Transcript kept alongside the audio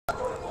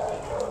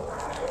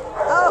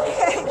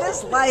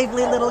This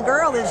lively little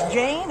girl is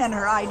Jane, and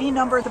her ID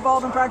number at the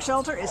Baldwin Park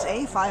Shelter is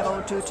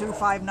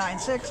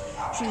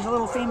A5022596. She's a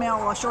little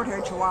female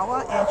short-haired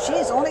Chihuahua, and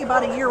she's only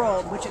about a year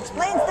old, which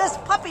explains this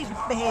puppy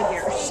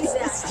behavior. She's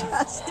just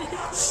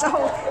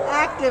so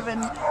active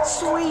and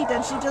sweet,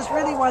 and she just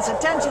really wants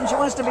attention. She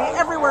wants to be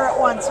everywhere at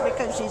once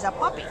because she's a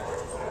puppy.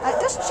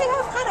 Doesn't she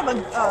have kind of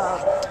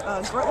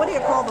what do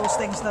you call those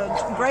things? The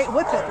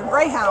whippet or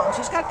greyhound.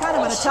 She's got kind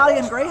of an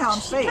Italian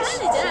Greyhound face. She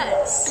kind of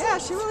does. Yeah,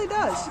 she really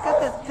does. She's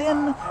got that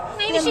thin.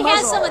 Maybe thin she muzzle.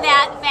 has some of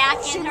that back in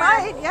her. She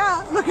might.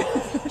 Yeah. Look,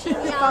 she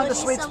found the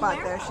sweet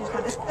spot there. She's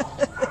got it.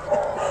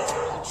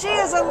 She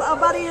is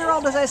about a year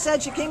old, as I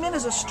said. She came in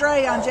as a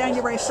stray on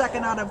January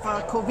 2nd out of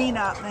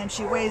Covina, and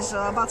she weighs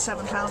about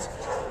 7 pounds.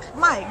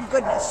 My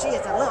goodness, she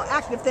is a little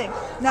active thing.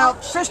 Now,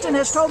 Kristen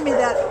has told me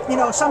that,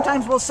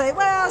 sometimes we'll say,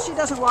 well, she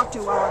doesn't walk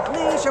too well on the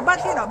leash,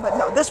 but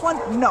no, this one,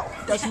 no,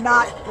 does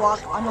not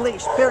walk on the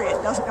leash, period.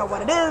 Doesn't know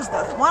what it is,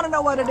 doesn't want to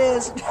know what it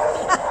is.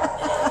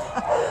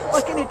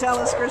 What can you tell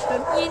us,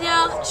 Kristen?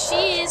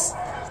 She is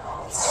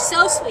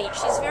so sweet.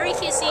 She's very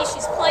kissy.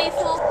 She's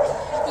playful.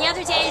 The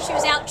other day she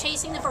was out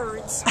chasing the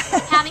birds,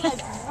 having a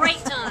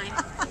great time.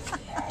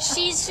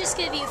 She's just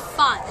going to be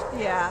fun.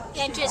 Yeah.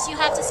 And you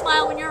have to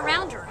smile when you're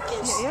around her.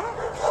 Yeah.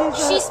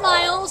 She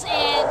smiles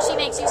and she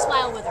makes you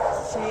smile with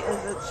her.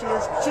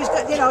 She's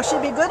good.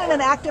 She'd be good in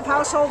an active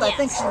household. Yes. I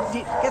think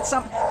she'd get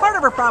some. Part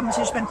of her problem is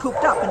she's been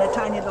cooped up in a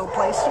tiny little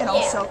place.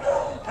 Yeah. So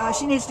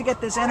she needs to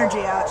get this energy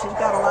out. She's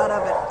got a lot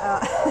of it.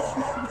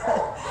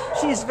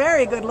 She's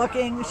very good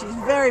looking. She's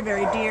very,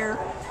 very dear.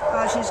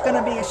 She's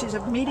a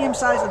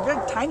medium-sized, a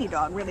very tiny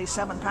dog, really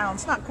 7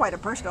 pounds. Not quite a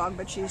purse dog,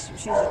 but she's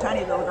a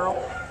tiny little girl.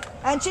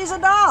 And she's a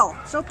doll.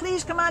 So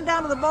please come on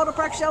down to the Baldwin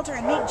Park Shelter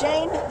and meet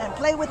Jane and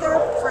play with her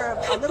for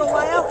a little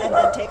while and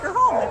then take her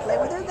home and play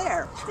with her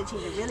there. She's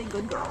a really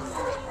good girl.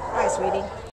 Bye, sweetie.